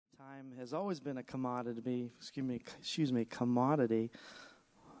has always been a commodity, commodity,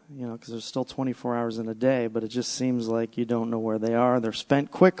 because there's still 24 hours in a day, but it just seems like you don't know where they are. They're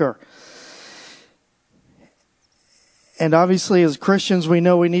spent quicker. And obviously, as Christians, we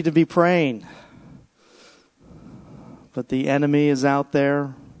know we need to be praying. But the enemy is out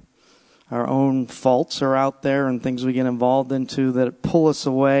there. Our own faults are out there and things we get involved into that pull us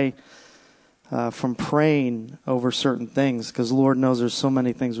away from praying over certain things, because Lord knows there's so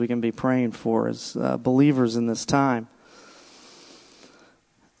many things we can be praying for as believers in this time.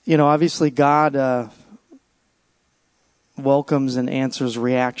 Obviously God welcomes and answers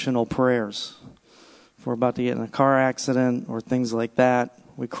reactional prayers. If we're about to get in a car accident or things like that,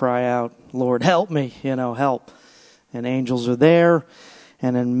 we cry out, Lord, help me, help. And angels are there,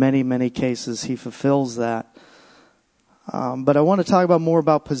 and in many, many cases He fulfills that. But I want to talk more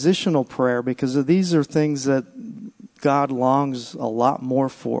about positional prayer, because these are things that God longs a lot more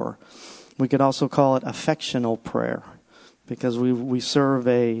for. We could also call it affectional prayer, because we serve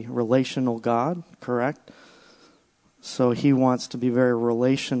a relational God, correct? So He wants to be very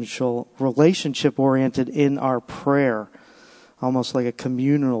relationship-oriented in our prayer, almost like a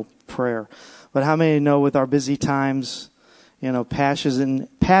communal prayer. But how many know with our busy times, your passion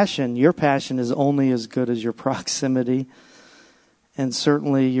is only as good as your proximity. And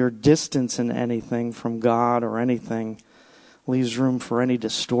certainly your distance in anything from God or anything leaves room for any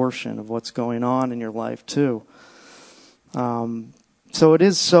distortion of what's going on in your life too. So it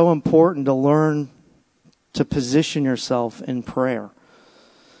is so important to learn to position yourself in prayer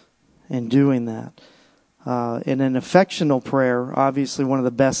and doing that. In an affectional prayer, obviously one of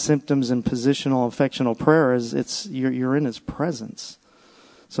the best symptoms in positional affectional prayer is you're in His presence.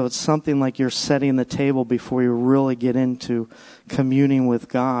 So it's something like you're setting the table before you really get into communing with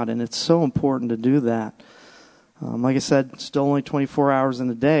God. And it's so important to do that. Like I said, still only 24 hours in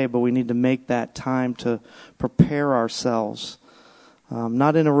a day, but we need to make that time to prepare ourselves.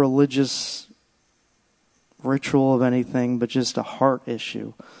 Not in a religious ritual of anything, but just a heart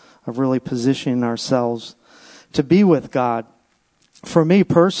issue of really positioning ourselves to be with God. For me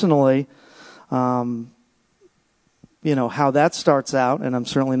personally, how that starts out, and I'm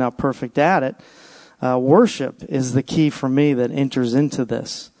certainly not perfect at it, worship is the key for me that enters into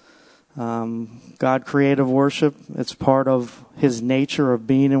this. God created worship. It's part of His nature of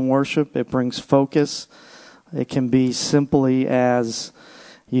being in worship. It brings focus. It can be simply as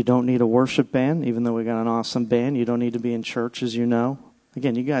you don't need a worship band, even though we got an awesome band. You don't need to be in church, as you know.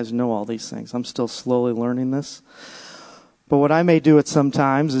 Again, you guys know all these things. I'm still slowly learning this. But what I may do at some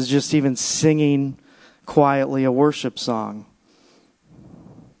times is just even singing quietly a worship song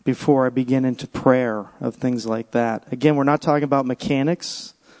before I begin into prayer of things like that. Again, we're not talking about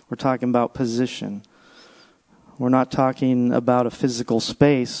mechanics. We're talking about position. We're not talking about a physical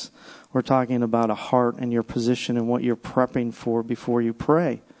space. We're talking about a heart and your position and what you're prepping for before you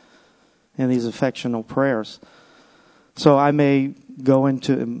pray in these affectional prayers. So I may go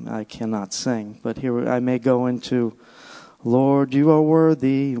into, I cannot sing, but here I may go into, Lord, you are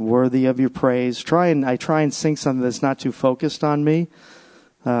worthy of your praise. I try and sing something that's not too focused on me,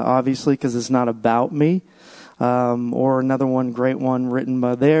 obviously, because it's not about me. Or another one, great one, written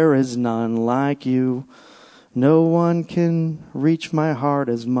by, there is none like you. No one can reach my heart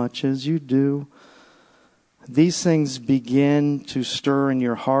as much as you do. These things begin to stir in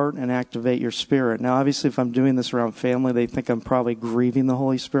your heart and activate your spirit. Now, obviously, if I'm doing this around family, they think I'm probably grieving the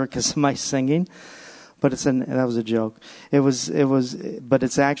Holy Spirit because of my singing. But that was a joke. But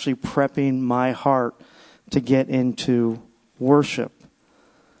it's actually prepping my heart to get into worship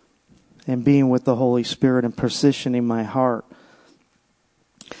and being with the Holy Spirit and positioning my heart.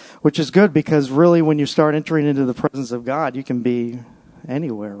 Which is good, because really when you start entering into the presence of God, you can be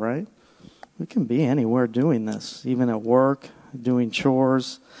anywhere, right? We can be anywhere doing this, even at work, doing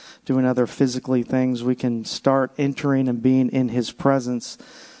chores, doing other physically things. We can start entering and being in His presence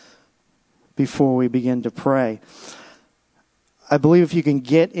before we begin to pray. I believe if you can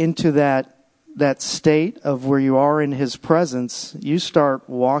get into that state of where you are in His presence, you start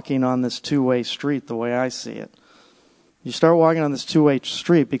walking on this two-way street the way I see it. You start walking on this two-way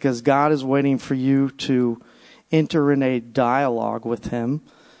street because God is waiting for you to enter in a dialogue with Him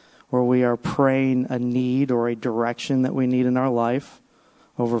where we are praying a need or a direction that we need in our life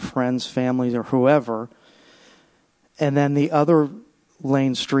over friends, families, or whoever. And then the other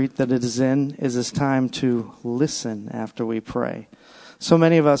lane street that it is in is this time to listen after we pray. So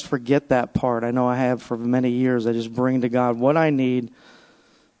many of us forget that part. I know I have for many years. I just bring to God what I need,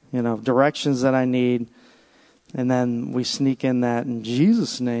 directions that I need, and then we sneak in that in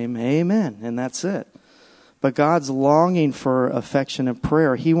Jesus' name, amen, and that's it. But God's longing for affectionate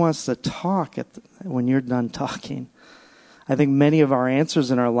prayer. He wants to talk when you're done talking. I think many of our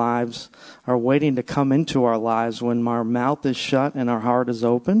answers in our lives are waiting to come into our lives when our mouth is shut and our heart is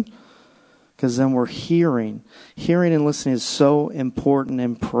open, because then we're hearing. Hearing and listening is so important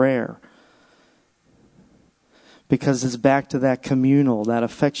in prayer, because it's back to that communal, that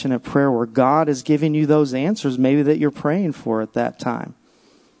affectionate prayer where God is giving you those answers maybe that you're praying for at that time.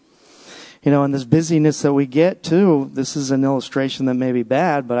 You know, in this busyness that we get too, this is an illustration that may be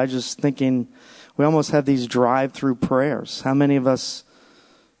bad, but I just thinking we almost have these drive-through prayers. How many of us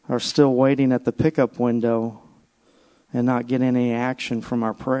are still waiting at the pickup window and not getting any action from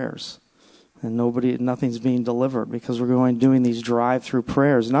our prayers? And nothing's being delivered because we're doing these drive-through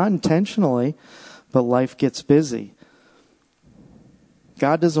prayers, not intentionally, but life gets busy.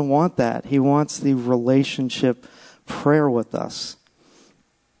 God doesn't want that. He wants the relationship prayer with us.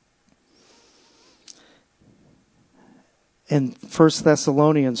 In 1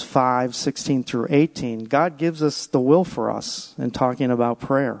 Thessalonians 5:16 through 18, God gives us the will for us in talking about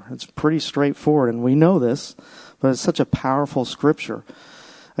prayer. It's pretty straightforward, and we know this, but it's such a powerful scripture.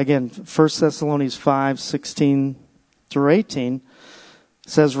 Again, 1 Thessalonians 5:16 through 18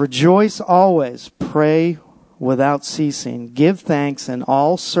 says, "Rejoice always, pray without ceasing, give thanks in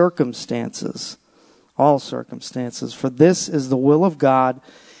all circumstances, for this is the will of God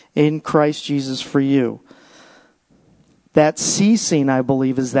in Christ Jesus for you." That ceasing, I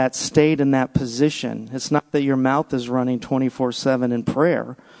believe, is that state in that position. It's not that your mouth is running 24/7 in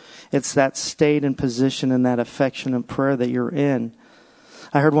prayer. It's that state and position in that affectionate prayer that you're in.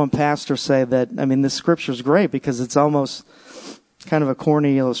 I heard one pastor say that, this scripture is great because it's almost kind of a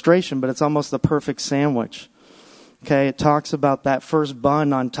corny illustration, but it's almost the perfect sandwich. Okay, it talks about that first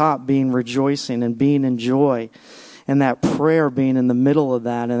bun on top being rejoicing and being in joy, and that prayer being in the middle of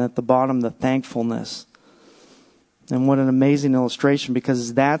that, and at the bottom, the thankfulness. And what an amazing illustration,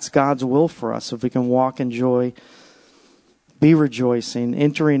 because that's God's will for us. If we can walk in joy, be rejoicing,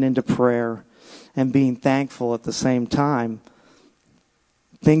 entering into prayer, and being thankful at the same time,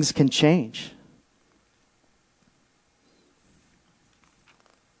 things can change.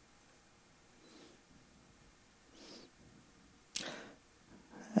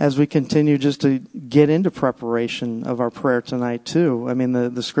 As we continue just to get into preparation of our prayer tonight too,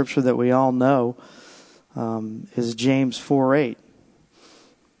 the scripture that we all know is James 4:8.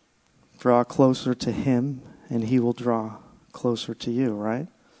 Draw closer to him and he will draw closer to you, right?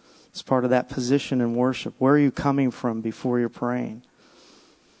 It's part of that position in worship. Where are you coming from before you're praying?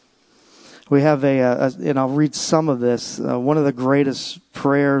 We have and I'll read some of this. One of the greatest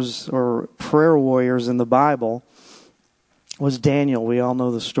prayers or prayer warriors in the Bible was Daniel. We all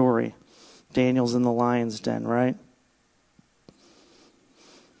know the story. Daniel's in the lion's den, right?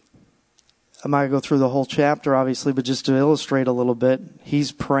 I'm not going to go through the whole chapter, obviously, but just to illustrate a little bit,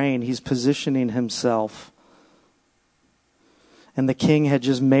 he's praying, he's positioning himself. And the king had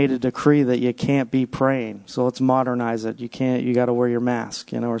just made a decree that you can't be praying. So let's modernize it. You got to wear your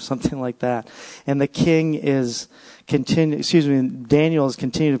mask, or something like that. And the king Daniel is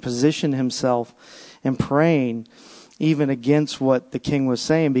continuing to position himself and praying even against what the king was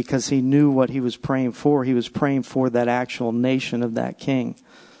saying, because he knew what he was praying for. He was praying for that actual nation of that king.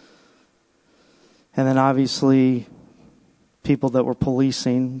 And then obviously, people that were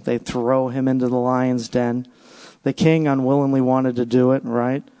policing, they throw him into the lion's den. The king unwillingly wanted to do it,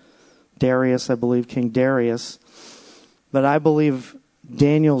 right? Darius, I believe, King Darius. But I believe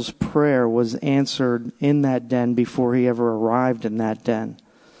Daniel's prayer was answered in that den before he ever arrived in that den,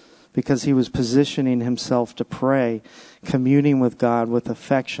 because he was positioning himself to pray, communing with God with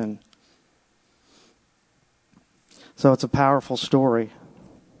affection. So it's a powerful story.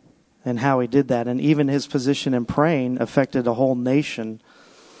 And how he did that. And even his position in praying affected a whole nation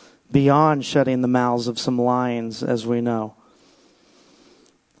beyond shutting the mouths of some lions, as we know.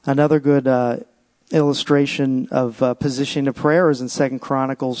 Another good illustration of positioning to prayer is in 2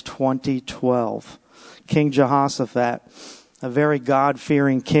 Chronicles 20:12. King Jehoshaphat, a very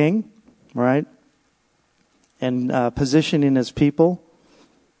God-fearing king, right? And positioning his people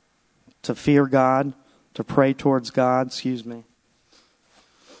to fear God, to pray towards God,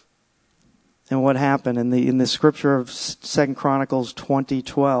 And what happened in the scripture of 2 Chronicles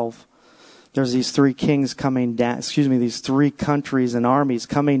 20:12, there's these three kings coming down, these three countries and armies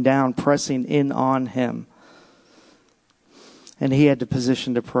coming down, pressing in on him. And he had to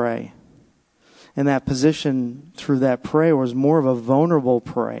position to pray. And that position through that prayer was more of a vulnerable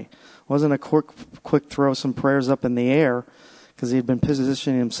prayer. It wasn't a quick throw some prayers up in the air, because he had been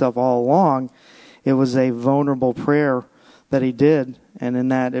positioning himself all along. It was a vulnerable prayer that he did. And in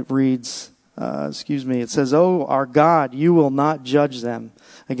that it reads, it says, "Oh, our God, you will not judge them."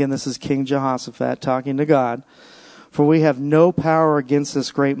 Again, this is King Jehoshaphat talking to God. "For we have no power against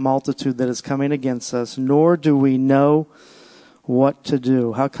this great multitude that is coming against us, nor do we know what to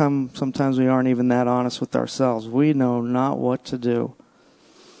do." How come sometimes we aren't even that honest with ourselves? We know not what to do.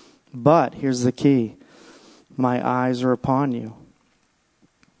 But, here's the key, my eyes are upon you.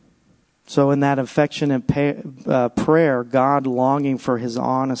 So in that affectionate prayer, God longing for his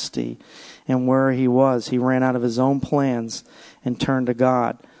honesty and where he was, he ran out of his own plans and turned to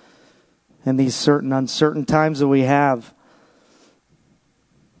God. And these certain uncertain times that we have,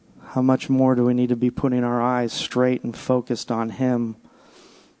 how much more do we need to be putting our eyes straight and focused on him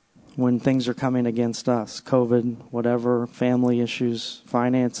when things are coming against us? COVID, whatever, family issues,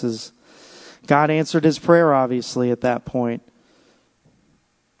 finances. God answered his prayer, obviously, at that point.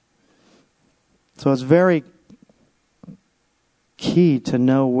 So it's very key to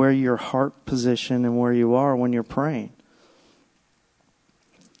know where your heart position and where you are when you're praying.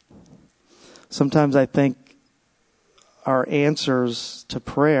 Sometimes I think our answers to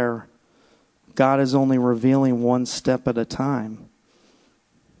prayer, God is only revealing one step at a time.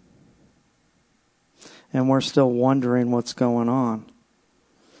 And we're still wondering what's going on.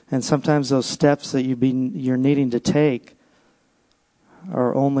 And sometimes those steps that you're needing to take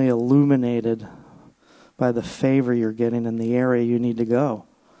are only illuminated by the favor you're getting in the area you need to go.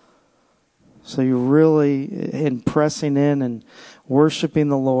 So you're really pressing in and worshiping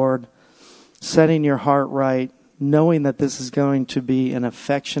the Lord, setting your heart right, knowing that this is going to be an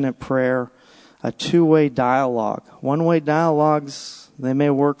affectionate prayer, a two-way dialogue. One-way dialogues, they may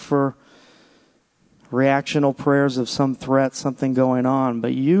work for reactional prayers of some threat, something going on,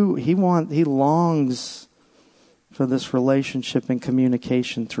 but he longs for this relationship and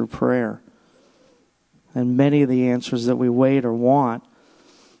communication through prayer. And many of the answers that we wait or want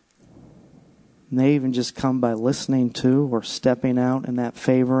may even just come by listening to or stepping out in that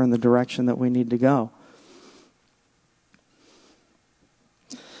favor in the direction that we need to go.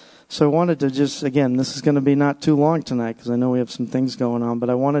 So I wanted to just, again, this is going to be not too long tonight because I know we have some things going on, but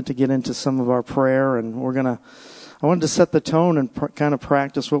I wanted to get into some of our prayer, and I wanted to set the tone and kind of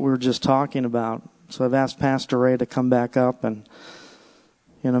practice what we were just talking about. So I've asked Pastor Ray to come back up, and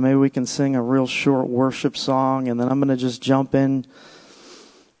maybe we can sing a real short worship song, and then I'm going to just jump in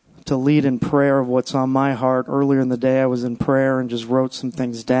to lead in prayer of what's on my heart. Earlier in the day I was in prayer and just wrote some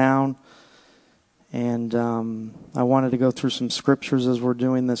things down. And I wanted to go through some scriptures as we're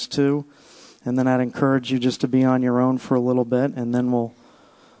doing this too. And then I'd encourage you just to be on your own for a little bit, and then we'll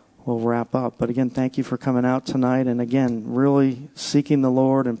wrap up. But again, thank you for coming out tonight. And again, really seeking the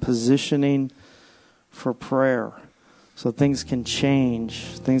Lord and positioning for prayer. So things can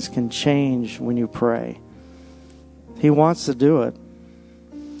change. Things can change when you pray. He wants to do it.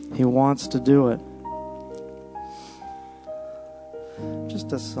 He wants to do it.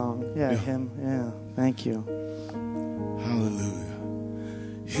 Just a song. Yeah, hymn. Yeah, thank you. Hallelujah.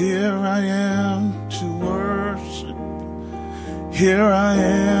 Here I am to worship. Here I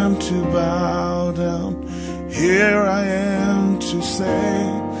am to bow down. Here I am to say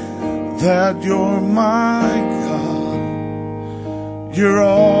that you're my God. You're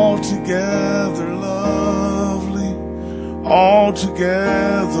altogether lovely,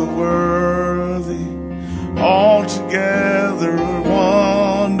 altogether worthy, altogether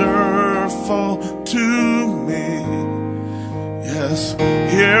wonderful to me. Yes,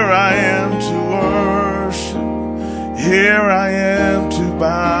 here I am to worship. Here I am to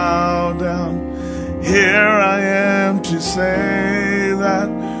bow down. Here I am to say that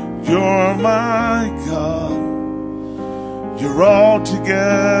you're my God. You're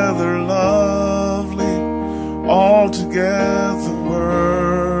altogether lovely, altogether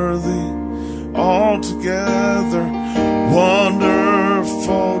worthy, altogether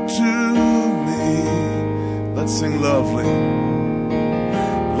wonderful to me. Let's sing lovely.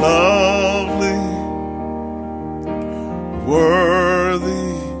 Lovely,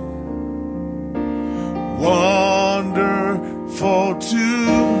 worthy, wonderful to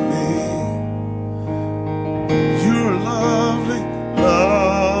me. You're lovely,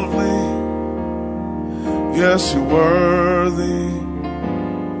 lovely. Yes, you're worthy.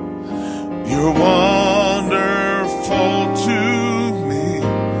 You're wonderful to me.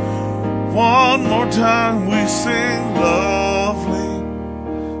 One more time we sing lovely.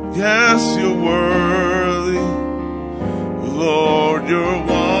 Yes, you're worthy. Lord, you're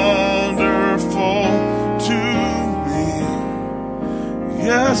wonderful to me.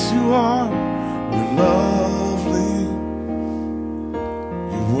 Yes, you are. You're lovely.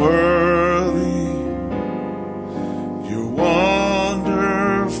 You're worthy. You're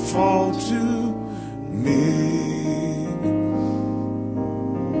wonderful to me.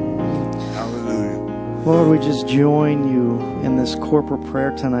 Lord, we just join you in this corporate prayer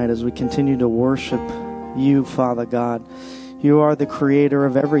tonight as we continue to worship you, Father God. You are the creator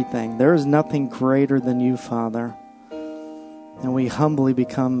of everything. There is nothing greater than you, Father. And we humbly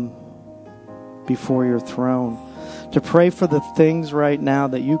become before your throne to pray for the things right now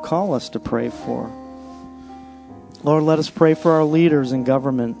that you call us to pray for. Lord, let us pray for our leaders in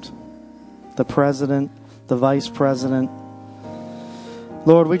government, the president, the vice president.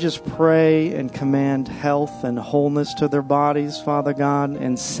 Lord, we just pray and command health and wholeness to their bodies, Father God,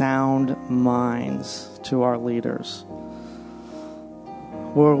 and sound minds to our leaders.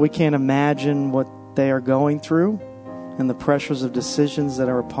 Lord, we can't imagine what they are going through and the pressures of decisions that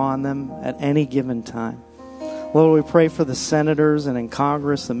are upon them at any given time. Lord, we pray for the senators and in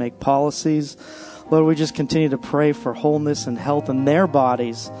Congress that make policies. Lord, we just continue to pray for wholeness and health in their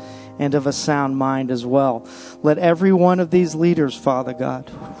bodies and of a sound mind as well. Let every one of these leaders, Father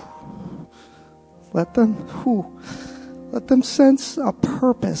God, let them sense a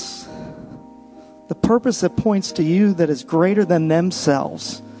purpose. The purpose that points to you that is greater than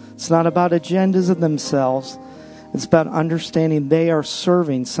themselves. It's not about agendas of themselves. It's about understanding they are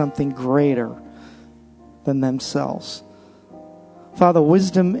serving something greater than themselves. Father,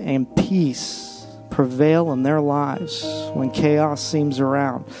 wisdom and peace prevail in their lives when chaos seems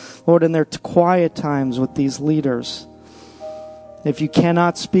around. Lord, in their quiet times with these leaders, if you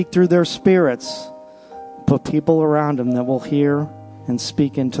cannot speak through their spirits, put people around them that will hear and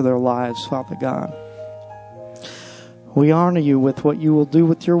speak into their lives, Father God. We honor you with what you will do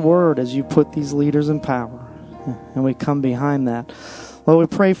with your word as you put these leaders in power. And we come behind that. Lord,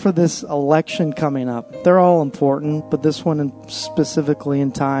 we pray for this election coming up. They're all important, but this one specifically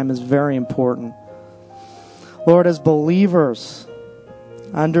in time is very important. Lord, as believers,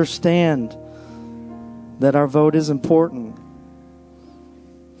 understand that our vote is important.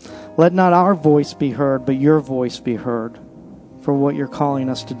 Let not our voice be heard, but your voice be heard for what you're calling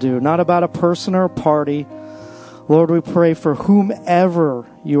us to do. Not about a person or a party. Lord, we pray for whomever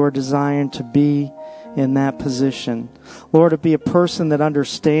you are designed to be in that position. Lord, to be a person that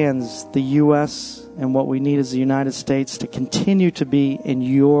understands the U.S. and what we need as the United States to continue to be in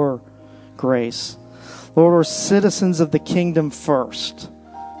your grace. Lord, we're citizens of the kingdom first.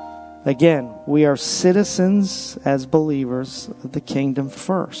 Again, we are citizens as believers of the kingdom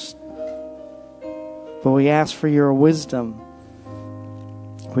first. But we ask for your wisdom.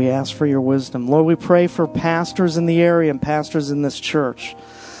 We ask for your wisdom. Lord, we pray for pastors in the area and pastors in this church.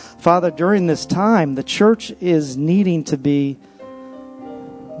 Father, during this time, the church is needing to be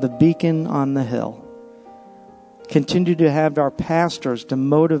the beacon on the hill. Continue to have our pastors to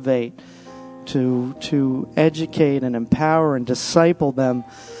motivate, to educate and empower and disciple them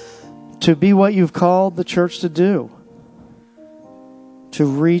to be what you've called the church to do. To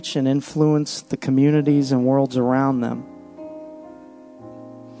reach and influence the communities and worlds around them.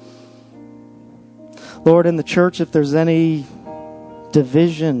 Lord, in the church, if there's any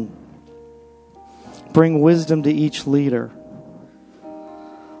division, bring wisdom to each leader.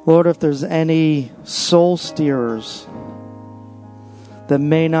 Lord, if there's any soul steerers that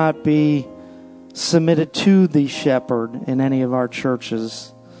may not be submitted to the shepherd in any of our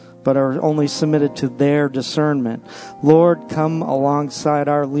churches, but are only submitted to their discernment, Lord, come alongside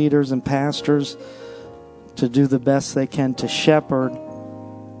our leaders and pastors to do the best they can to shepherd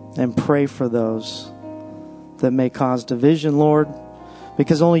and pray for those that may cause division, Lord,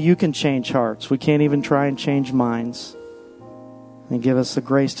 because only you can change hearts. We can't even try and change minds. And give us the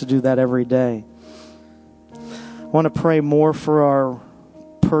grace to do that every day. I want to pray more for our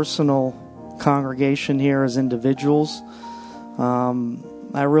personal congregation here as individuals.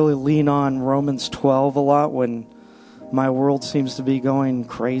 I really lean on Romans 12 a lot when my world seems to be going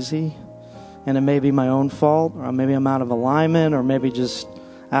crazy. And it may be my own fault, or maybe I'm out of alignment, or maybe just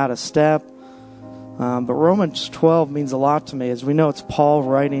out of step. But Romans 12 means a lot to me. As we know, it's Paul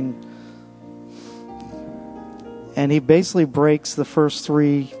writing, and he basically breaks the first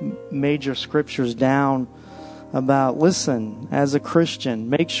three major scriptures down about, listen, as a Christian,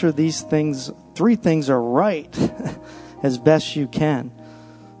 make sure these three things are right as best you can.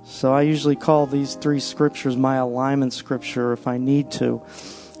 So I usually call these three scriptures my alignment scripture if I need to.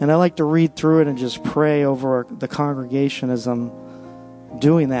 And I like to read through it and just pray over the congregation as I'm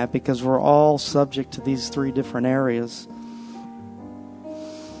doing that, because we're all subject to these three different areas.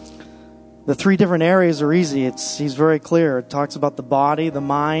 The three different areas are easy. He's very clear. It talks about the body, the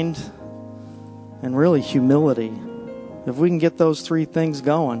mind, and really humility. If we can get those three things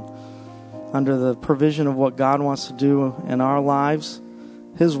going under the provision of what God wants to do in our lives,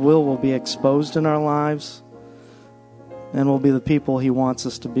 His will be exposed in our lives, and we'll be the people He wants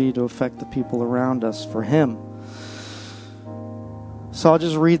us to be to affect the people around us for Him. So I'll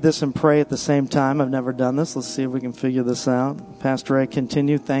just read this and pray at the same time. I've never done this. Let's see if we can figure this out. Pastor Ray,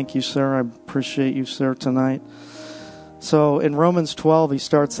 continue. Thank you, sir. I appreciate you, sir, tonight. So in Romans 12, he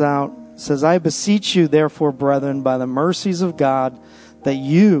starts out, says, I beseech you, therefore, brethren, by the mercies of God, that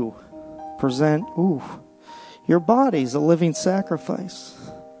you present your bodies a living sacrifice,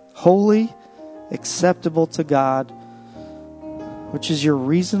 holy, acceptable to God, which is your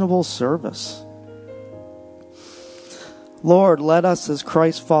reasonable service. Lord, let us as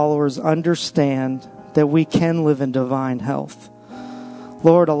Christ followers understand that we can live in divine health.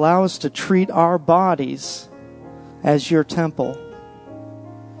 Lord, allow us to treat our bodies as your temple.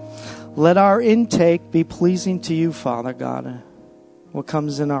 Let our intake be pleasing to you, Father God, what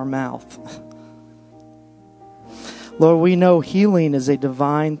comes in our mouth. Lord, we know healing is a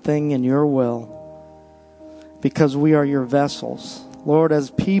divine thing in your will because we are your vessels. Lord,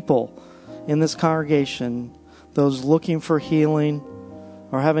 as people in this congregation, those looking for healing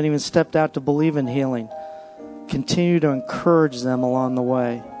or haven't even stepped out to believe in healing, continue to encourage them along the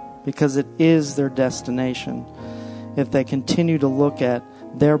way because it is their destination if they continue to look at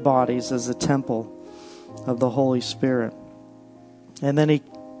their bodies as a temple of the Holy Spirit. And then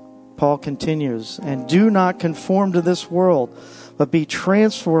Paul continues, and do not conform to this world, but be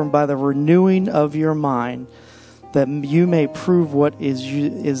transformed by the renewing of your mind, that you may prove what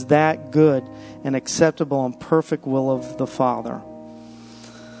is that good and acceptable and perfect will of the Father.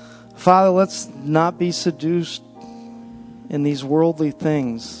 Father, let's not be seduced in these worldly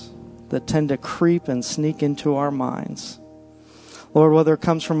things that tend to creep and sneak into our minds. Lord, whether it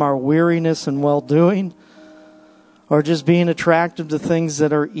comes from our weariness and well-doing or just being attracted to things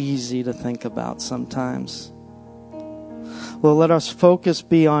that are easy to think about sometimes. Lord, let us focus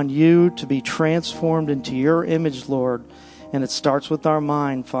be on you to be transformed into your image, Lord, and it starts with our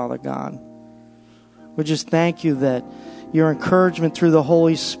mind, Father God. We just thank you that your encouragement through the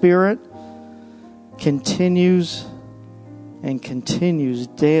Holy Spirit continues and continues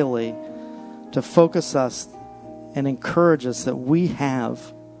daily to focus us and encourage us that we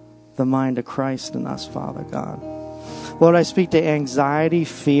have the mind of Christ in us, Father God. Lord, I speak to anxiety,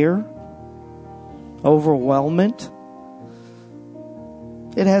 fear, overwhelmment.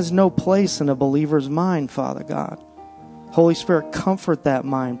 It has no place in a believer's mind, Father God. Holy Spirit, comfort that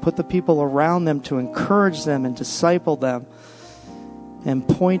mind. Put the people around them to encourage them and disciple them. And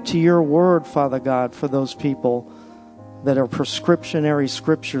point to your word, Father God, for those people that are prescriptionary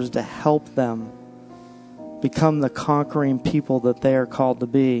scriptures to help them become the conquering people that they are called to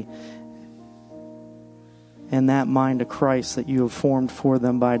be. And that mind of Christ that you have formed for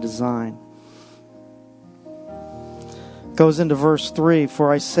them by design. Goes into verse 3,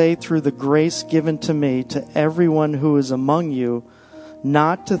 for I say through the grace given to me to everyone who is among you,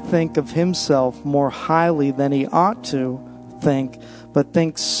 not to think of himself more highly than he ought to think, but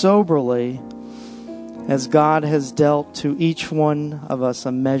think soberly, as God has dealt to each one of us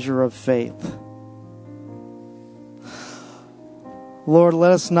a measure of faith. Lord,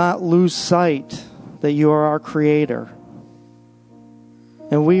 let us not lose sight that you are our Creator,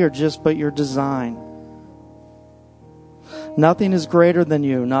 and we are just but your design. Nothing is greater than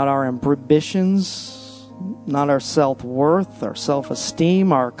you, not our ambitions, not our self-worth, our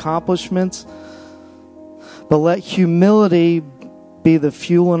self-esteem, our accomplishments. But let humility be the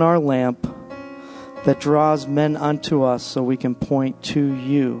fuel in our lamp that draws men unto us so we can point to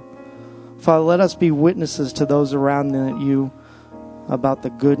you. Father, let us be witnesses to those around you about the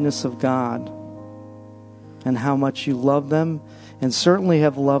goodness of God and how much you love them and certainly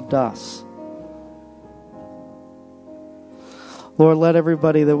have loved us. Lord, let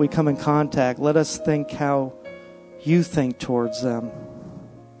everybody that we come in contact, let us think how you think towards them.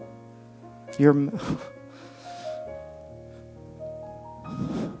 Your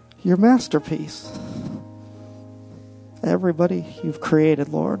masterpiece. Everybody you've created,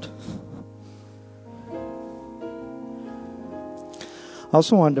 Lord. I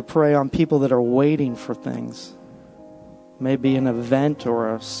also wanted to pray on people that are waiting for things. Maybe an event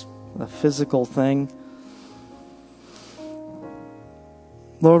or a physical thing.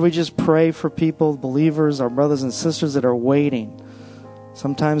 Lord, we just pray for people, believers, our brothers and sisters that are waiting.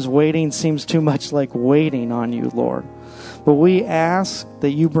 Sometimes waiting seems too much like waiting on you, Lord. But we ask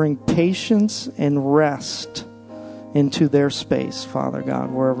that you bring patience and rest into their space, Father God,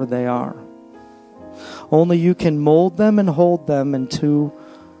 wherever they are. Only you can mold them and hold them into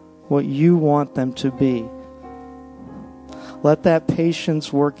what you want them to be. Let that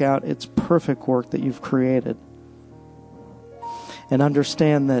patience work out its perfect work that you've created. And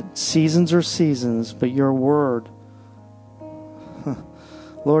understand that seasons are seasons, but your word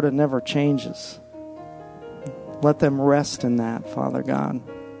Lord, it never changes. Let them rest in that, Father God.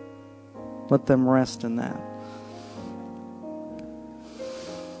 Let them rest in that.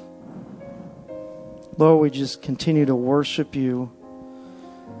 Lord, we just continue to worship you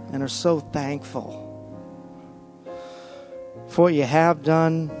and are so thankful for what you have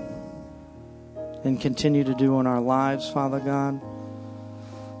done and continue to do in our lives, Father God.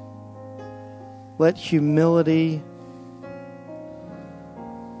 Let humility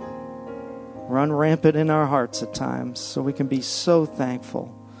run rampant in our hearts at times so we can be so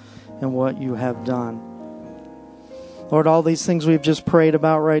thankful in what you have done. Lord, all these things we've just prayed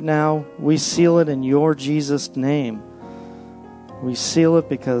about right now, we seal it in your Jesus' name. We seal it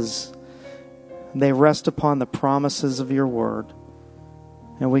because they rest upon the promises of your word.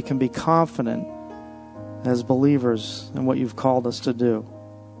 And we can be confident as believers in what you've called us to do.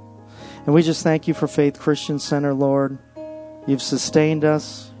 And we just thank you for Faith Christian Center, Lord. You've sustained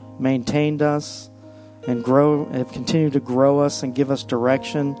us, maintained us, and have continued to grow us and give us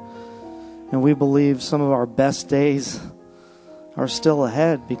direction. And we believe some of our best days are still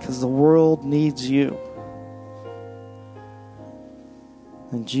ahead because the world needs you.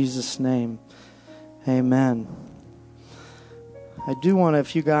 In Jesus' name, amen. I do want to,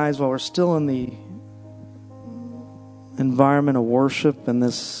 if you guys, while we're still in the environment of worship and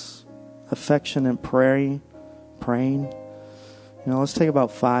this affectionate praying, let's take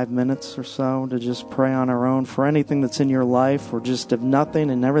about 5 minutes or so to just pray on our own for anything that's in your life, or just if nothing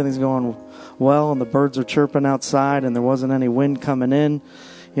and everything's going well and the birds are chirping outside and there wasn't any wind coming in,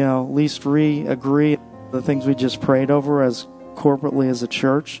 at least agree the things we just prayed over as corporately as a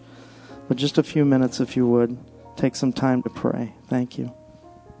church. But just a few minutes, if you would, take some time to pray. Thank you.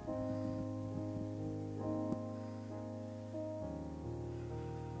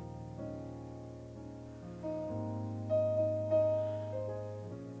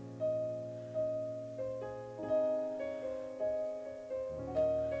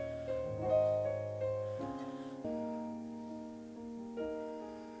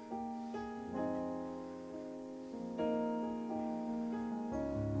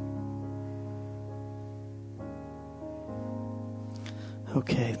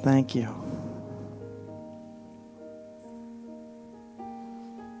 Okay, thank you.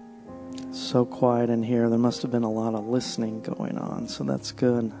 So quiet in here. There must have been a lot of listening going on, so that's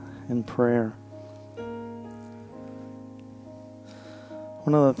good in prayer.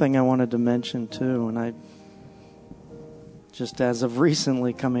 One other thing I wanted to mention too, and I just as of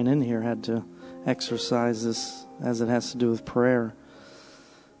recently coming in here had to exercise this as it has to do with prayer.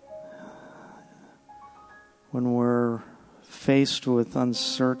 When we're faced with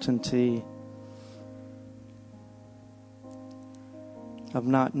uncertainty of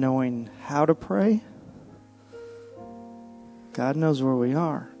not knowing how to pray, God knows where we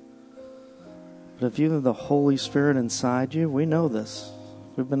are. But if you have the Holy Spirit inside you, we know this.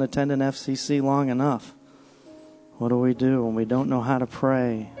 We've been attending FCC long enough. What do we do when we don't know how to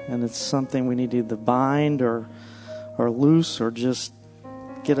pray? And it's something we need to either bind or loose or just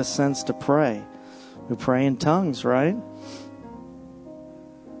get a sense to pray. We pray in tongues, right?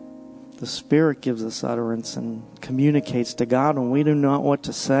 The Spirit gives us utterance and communicates to God when we do not know what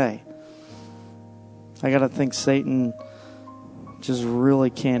to say. I got to think Satan just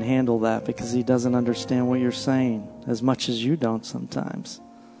really can't handle that because he doesn't understand what you're saying as much as you don't sometimes.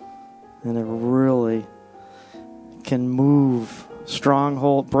 And it really can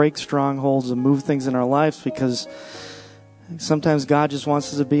break strongholds and move things in our lives because sometimes God just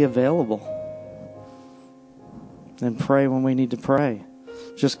wants us to be available and pray when we need to pray.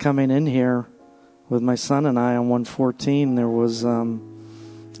 Just coming in here with my son and I on 114, there was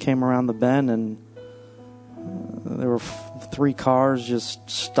came around the bend and there were 3 cars just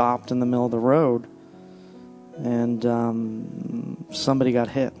stopped in the middle of the road, and somebody got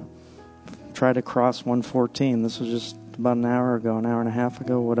hit. Tried to cross 114. This was just about an hour and a half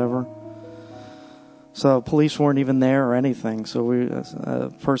ago, whatever. So police weren't even there or anything. So a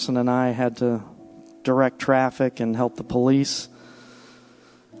person and I had to direct traffic and help the police.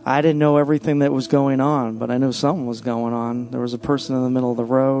 I didn't know everything that was going on, but I knew something was going on. There was a person in the middle of the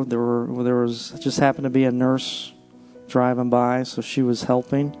road. There was just happened to be a nurse driving by, so she was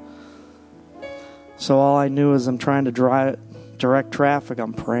helping. So all I knew is I'm trying to direct traffic.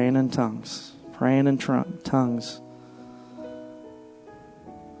 I'm praying in tongues.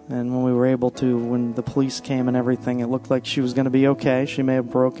 And when we were able to, when the police came and everything, it looked like she was going to be okay. She may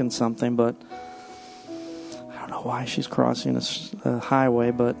have broken something, but why she's crossing a highway,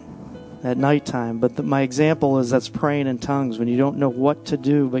 but at nighttime. But my example is that's praying in tongues when you don't know what to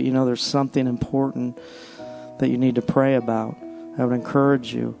do, but you know there's something important that you need to pray about. I would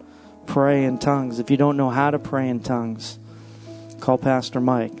encourage you, pray in tongues. If you don't know how to pray in tongues, call Pastor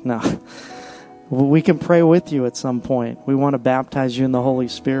Mike. No. We can pray with you at some point. We want to baptize you in the Holy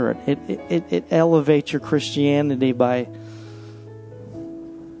Spirit. It elevates your Christianity by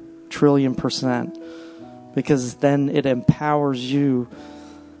trillion%, because then it empowers you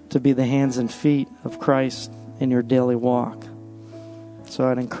to be the hands and feet of Christ in your daily walk. So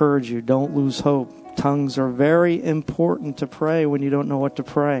I'd encourage you, don't lose hope. Tongues are very important to pray when you don't know what to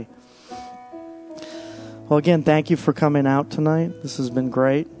pray. Well, again, thank you for coming out tonight. This has been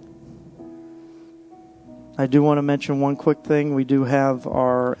great. I do want to mention one quick thing. We do have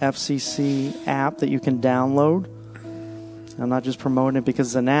our FCC app that you can download. I'm not just promoting it because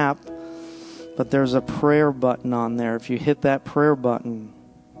it's an app, but there's a prayer button on there. If you hit that prayer button,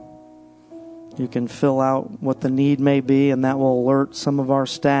 you can fill out what the need may be, and that will alert some of our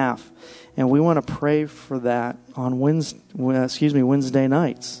staff. And we want to pray for that on Wednesday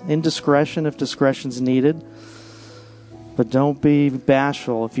nights. In discretion, if discretion's needed. But don't be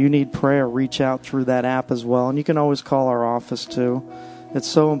bashful. If you need prayer, reach out through that app as well. And you can always call our office too. It's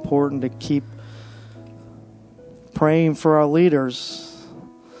so important to keep praying for our leaders,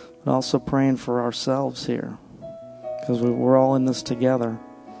 but also praying for ourselves here, because we're all in this together.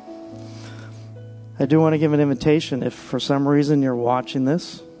 I do want to give an invitation. If for some reason you're watching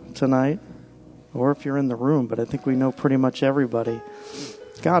this tonight, or if you're in the room, but I think we know pretty much everybody,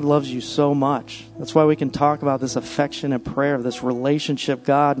 God loves you so much. That's why we can talk about this affectionate prayer, this relationship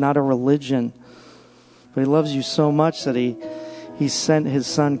God, not a religion. But He loves you so much that He sent His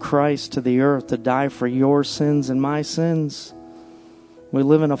Son Christ to the earth to die for your sins and my sins. We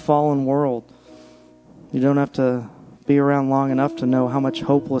live in a fallen world. You don't have to be around long enough to know how much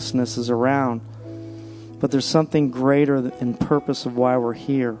hopelessness is around. But there's something greater in purpose of why we're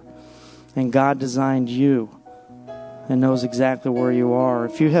here. And God designed you and knows exactly where you are.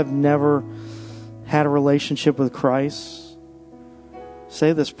 If you have never had a relationship with Christ,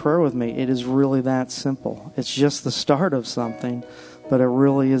 say this prayer with me. It is really that simple. It's just the start of something, but it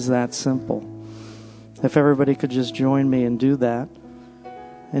really is that simple. If everybody could just join me and do that,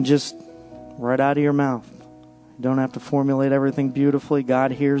 and just right out of your mouth. You don't have to formulate everything beautifully.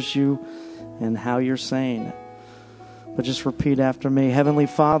 God hears you and how you're saying it. But just repeat after me. Heavenly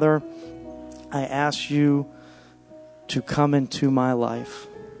Father, I ask you to come into my life.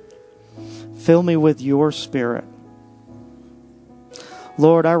 Fill me with your Spirit.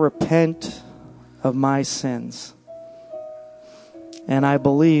 Lord, I repent of my sins. And I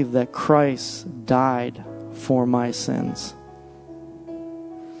believe that Christ died for my sins.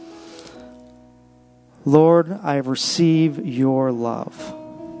 Lord, I receive your love.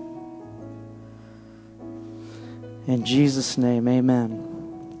 In Jesus' name, amen.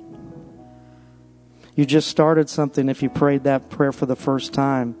 You just started something if you prayed that prayer for the first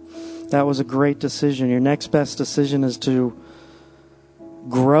time. That was a great decision. Your next best decision is to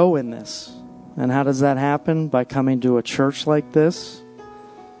grow in this. And how does that happen? By coming to a church like this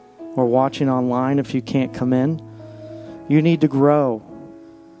or watching online if you can't come in. You need to grow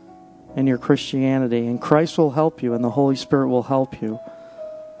in your Christianity, and Christ will help you and the Holy Spirit will help you.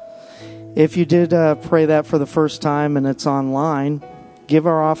 If you did pray that for the first time and it's online, give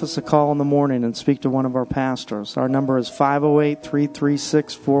our office a call in the morning and speak to one of our pastors. Our number is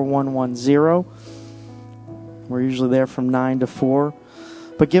 508-336-4110. We're usually there from 9 to 4.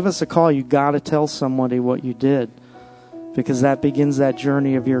 But give us a call. You got to tell somebody what you did, because that begins that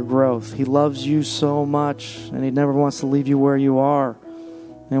journey of your growth. He loves you so much, and He never wants to leave you where you are.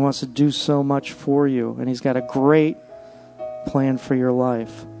 And He wants to do so much for you, and He's got a great plan for your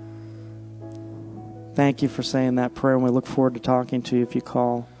life. Thank you for saying that prayer, and we look forward to talking to you if you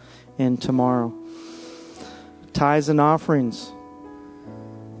call in tomorrow. Tithes and offerings.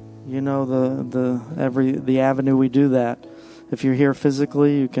 You know the avenue we do that. If you're here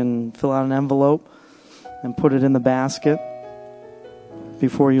physically, you can fill out an envelope and put it in the basket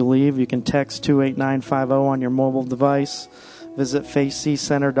before you leave. You can text 28950 on your mobile device. Visit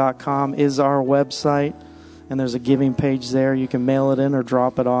facecenter.com is our website, and there's a giving page there. You can mail it in or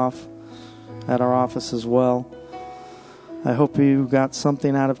drop it off at our office as well. I hope you got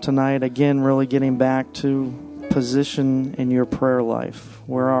something out of tonight. Again, really getting back to position in your prayer life.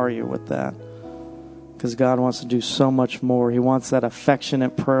 Where are you with that? Because God wants to do so much more. He wants that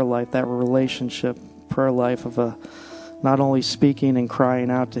affectionate prayer life, that relationship prayer life of not only speaking and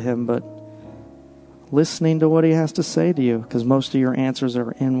crying out to Him, but listening to what He has to say to you, because most of your answers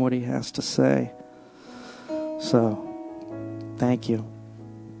are in what He has to say. So, thank you.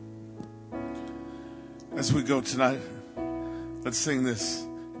 As we go tonight, let's sing this.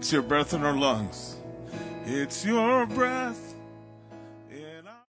 It's your breath in our lungs. It's your breath